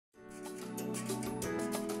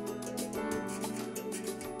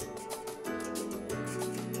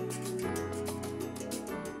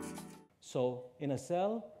So in a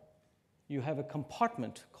cell, you have a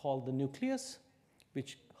compartment called the nucleus,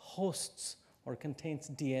 which hosts or contains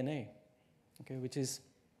DNA, okay, which is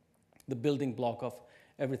the building block of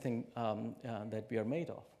everything that we are made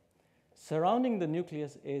of. Surrounding the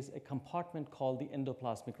nucleus is a compartment called the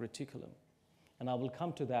endoplasmic reticulum, and I will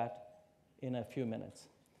come to that in a few minutes.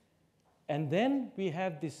 And then we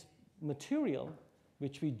have this material,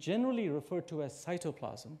 which we generally refer to as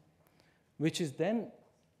cytoplasm, which is then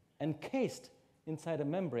encased inside a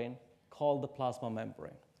membrane called the plasma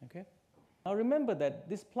membrane. Okay? Now remember that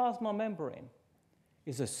this plasma membrane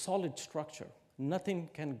is a solid structure.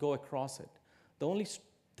 Nothing can go across it. The only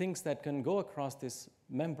things that can go across this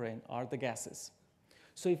membrane are the gases.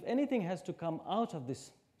 So if anything has to come out of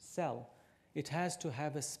this cell, it has to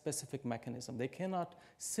have a specific mechanism. They cannot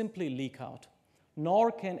simply leak out,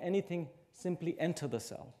 nor can anything simply enter the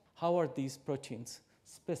cell. How are these proteins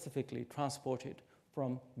specifically transported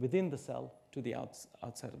from within the cell to the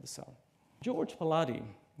outside of the cell? George Palade,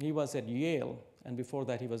 he was at Yale, and before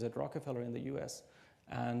that he was at Rockefeller in the US,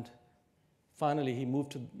 and finally he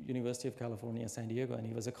moved to University of California, San Diego, and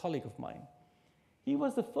he was a colleague of mine. He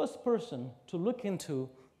was the first person to look into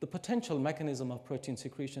the potential mechanism of protein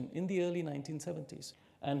secretion in the early 1970s.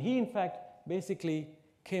 And he, in fact, basically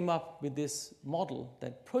came up with this model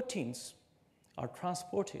that proteins are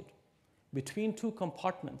transported between two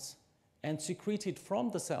compartments and secreted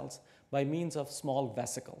from the cells by means of small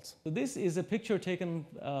vesicles. So this is a picture taken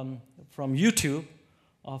from YouTube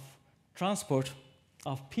of transport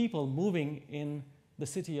of people moving in the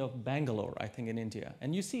city of Bangalore, I think in India.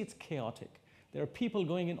 And you see it's chaotic. There are people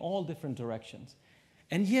going in all different directions.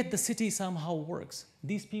 And yet the city somehow works.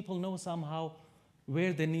 These people know somehow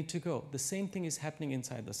where they need to go. The same thing is happening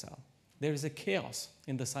inside the cell. There is a chaos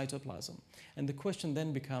in the cytoplasm. And the question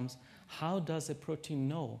then becomes, how does a protein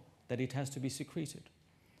know that it has to be secreted?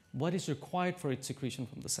 What is required for its secretion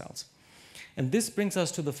from the cells? And this brings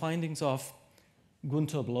us to the findings of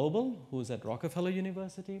Gunther Blobel, who is at Rockefeller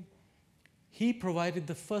University. He provided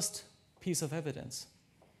the first piece of evidence,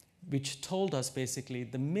 which told us basically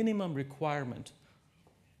the minimum requirement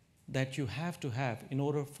that you have to have in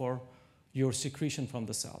order for your secretion from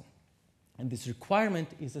the cell. And this requirement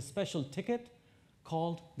is a special ticket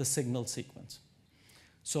called the signal sequence.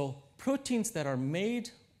 So proteins that are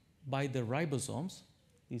made by the ribosomes,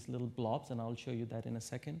 these little blobs, and I'll show you that in a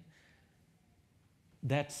second,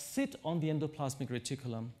 that sit on the endoplasmic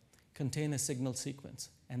reticulum contain a signal sequence.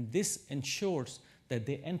 And this ensures that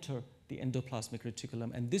they enter the endoplasmic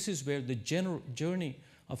reticulum. And this is where the journey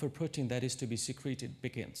of a protein that is to be secreted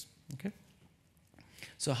begins. Okay?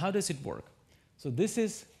 So how does it work? So this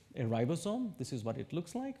is a ribosome. This is what it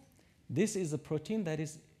looks like. This is a protein that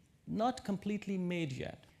is not completely made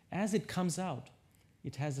yet. As it comes out,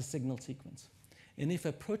 it has a signal sequence. And if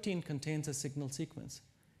a protein contains a signal sequence,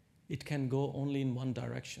 it can go only in one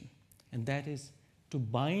direction, and that is to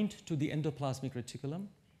bind to the endoplasmic reticulum.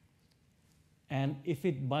 And if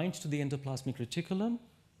it binds to the endoplasmic reticulum,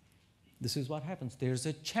 this is what happens. There's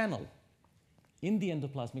a channel in the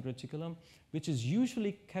endoplasmic reticulum which is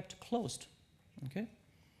usually kept closed. Okay?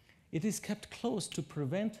 It is kept closed to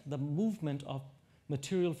prevent the movement of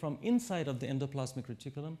material from inside of the endoplasmic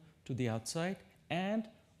reticulum to the outside, and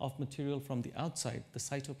of material from the outside, the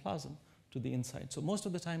cytoplasm, to the inside. So most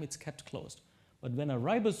of the time it's kept closed. But when a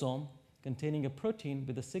ribosome containing a protein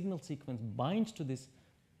with a signal sequence binds to this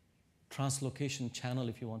translocation channel,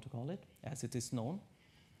 if you want to call it, as it is known,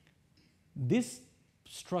 this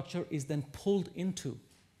structure is then pulled into,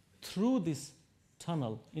 through this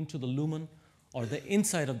tunnel, into the lumen or the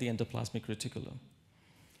inside of the endoplasmic reticulum,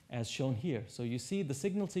 as shown here. So you see the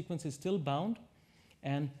signal sequence is still bound,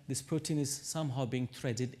 and this protein is somehow being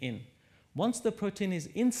threaded in. Once the protein is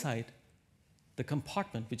inside the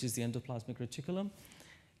compartment, which is the endoplasmic reticulum,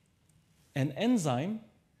 an enzyme,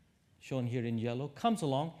 shown here in yellow, comes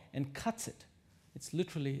along and cuts it. It's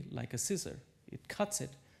literally like a scissor. It cuts it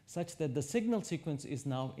such that the signal sequence is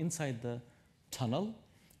now inside the tunnel,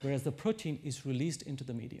 whereas the protein is released into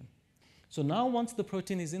the medium. So now once the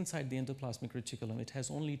protein is inside the endoplasmic reticulum, it has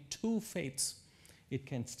only two fates. It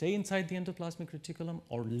can stay inside the endoplasmic reticulum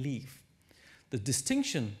or leave. The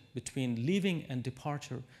distinction between leaving and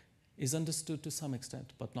departure is understood to some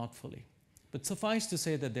extent, but not fully. But suffice to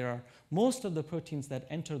say that there are most of the proteins that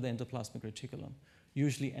enter the endoplasmic reticulum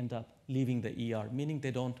usually end up leaving the ER, meaning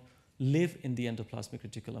they don't live in the endoplasmic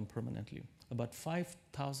reticulum permanently. About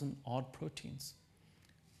 5,000 odd proteins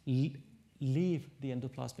leave the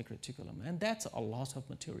endoplasmic reticulum, and that's a lot of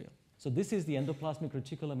material. So this is the endoplasmic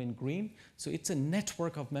reticulum in green. So it's a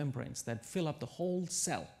network of membranes that fill up the whole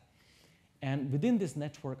cell. And within this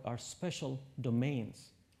network are special domains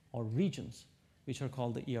or regions, which are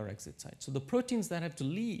called the ER exit sites. So the proteins that have to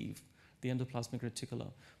leave the endoplasmic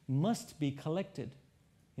reticulum must be collected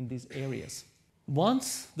in these areas.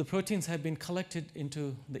 Once the proteins have been collected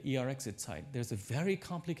into the ER exit site, there's a very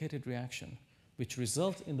complicated reaction which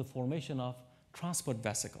results in the formation of transport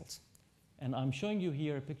vesicles. And I'm showing you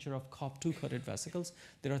here a picture of COP2-coated vesicles.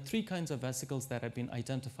 There are three kinds of vesicles that have been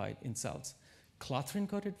identified in cells: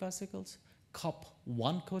 clathrin-coated vesicles,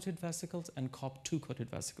 COP1-coated vesicles, and COP2-coated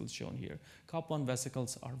vesicles shown here. COP1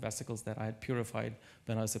 vesicles are vesicles that I had purified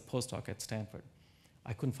when I was a postdoc at Stanford.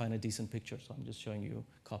 I couldn't find a decent picture, so I'm just showing you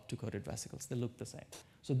COP2-coated vesicles. They look the same.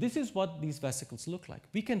 So this is what these vesicles look like.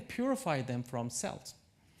 We can purify them from cells.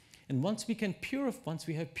 And once we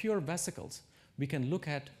have pure vesicles, we can look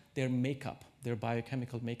at their makeup, their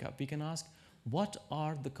biochemical makeup. We can ask, what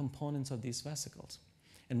are the components of these vesicles?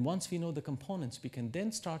 And once we know the components, we can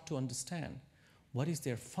then start to understand what is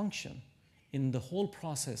their function in the whole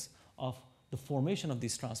process of the formation of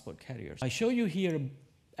these transport carriers. I show you here an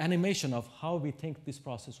animation of how we think this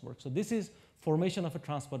process works. So this is formation of a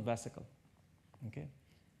transport vesicle. Okay?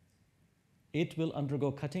 It will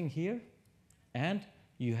undergo cutting here, and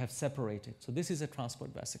you have separated. So this is a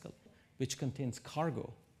transport vesicle, which contains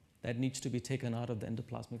cargo that needs to be taken out of the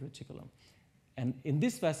endoplasmic reticulum. And in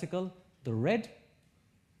this vesicle, the red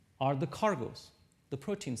are the cargoes, the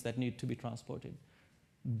proteins that need to be transported.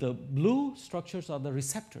 The blue structures are the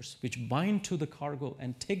receptors, which bind to the cargo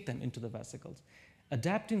and take them into the vesicles.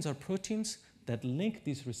 Adaptins are proteins that link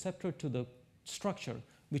this receptor to the structure,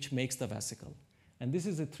 which makes the vesicle. And this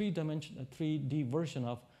is a 3D version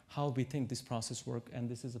of how we think this process works. And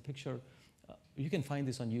this is a picture. You can find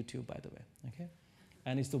this on YouTube, by the way. Okay?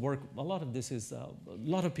 And it's the work, a lot of this is, a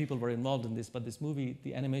lot of people were involved in this, but this movie,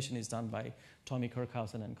 the animation is done by Tommy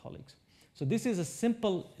Kirkhausen and colleagues. So this is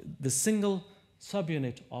the single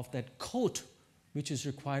subunit of that coat which is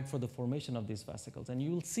required for the formation of these vesicles. And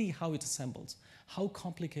you will see how it assembles, how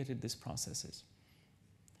complicated this process is.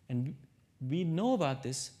 And we know about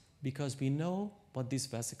this because we know what these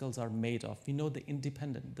vesicles are made of. We know the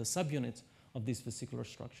subunits of these vesicular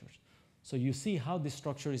structures. So you see how this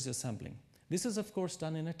structure is assembling. This is, of course,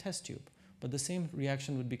 done in a test tube, but the same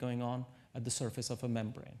reaction would be going on at the surface of a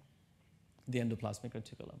membrane, the endoplasmic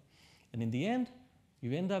reticulum. And in the end,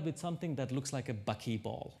 you end up with something that looks like a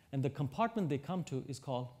buckyball. And the compartment they come to is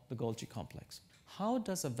called the Golgi complex. How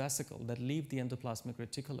does a vesicle that leaves the endoplasmic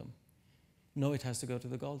reticulum know it has to go to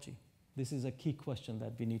the Golgi? This is a key question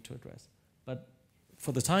that we need to address. But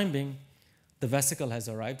for the time being, the vesicle has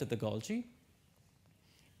arrived at the Golgi.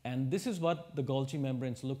 And this is what the Golgi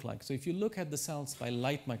membranes look like. So if you look at the cells by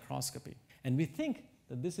light microscopy, and we think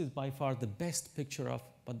that this is by far the best picture of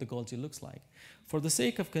what the Golgi looks like. For the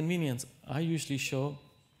sake of convenience, I usually show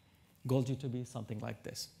Golgi to be something like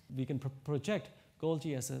this. We can project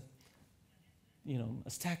Golgi as a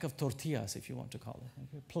stack of tortillas, if you want to call it,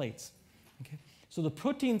 okay? Plates. Okay? So the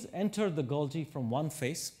proteins enter the Golgi from one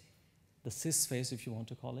face, the cis face, if you want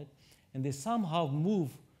to call it, and they somehow move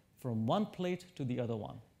from one plate to the other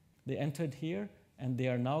one. They entered here, and they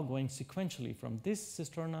are now going sequentially from this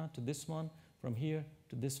cisterna to this one, from here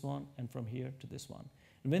to this one, and from here to this one.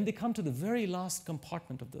 And when they come to the very last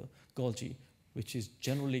compartment of the Golgi, which is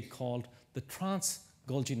generally called the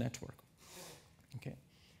trans-Golgi network, okay,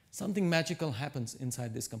 something magical happens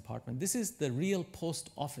inside this compartment. This is the real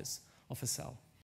post office of a cell.